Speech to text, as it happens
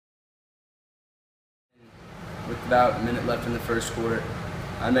with about a minute left in the first quarter.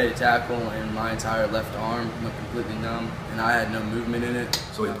 I made a tackle and my entire left arm went completely numb, and I had no movement in it.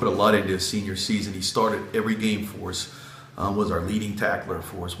 So he put a lot into his senior season. He started every game for us, was our leading tackler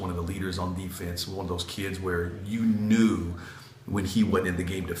for us, one of the leaders on defense, one of those kids where you knew when he wasn't in the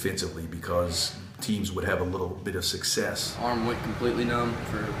game defensively because teams would have a little bit of success. Arm went completely numb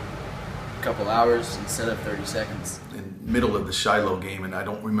for a couple hours instead of 30 seconds. In the middle of the Shiloh game, and I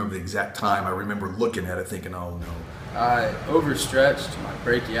don't remember the exact time, I remember looking at it thinking, oh no. I overstretched my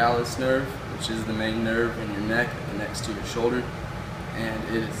brachialis nerve, which is the main nerve in your neck that connects to your shoulder,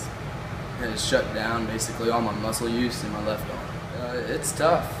 and it has shut down basically all my muscle use in my left arm. It's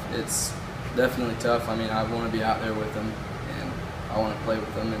tough. It's definitely tough. I mean, I want to be out there with them, and I want to play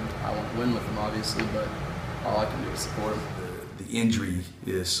with them, and I want to win with them, obviously, but all I can do is support them. The injury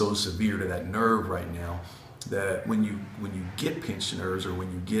is so severe to that nerve right now that when you get pinched nerves or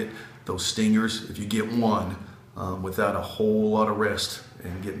when you get those stingers, if you get one, without a whole lot of rest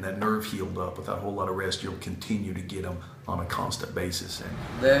and getting that nerve healed up, without a whole lot of rest, you'll continue to get them on a constant basis. And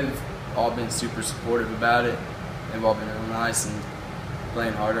they've all been super supportive about it. They've all been real nice and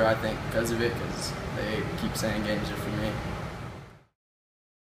playing harder, I think, because of it, because they keep saying games are for me.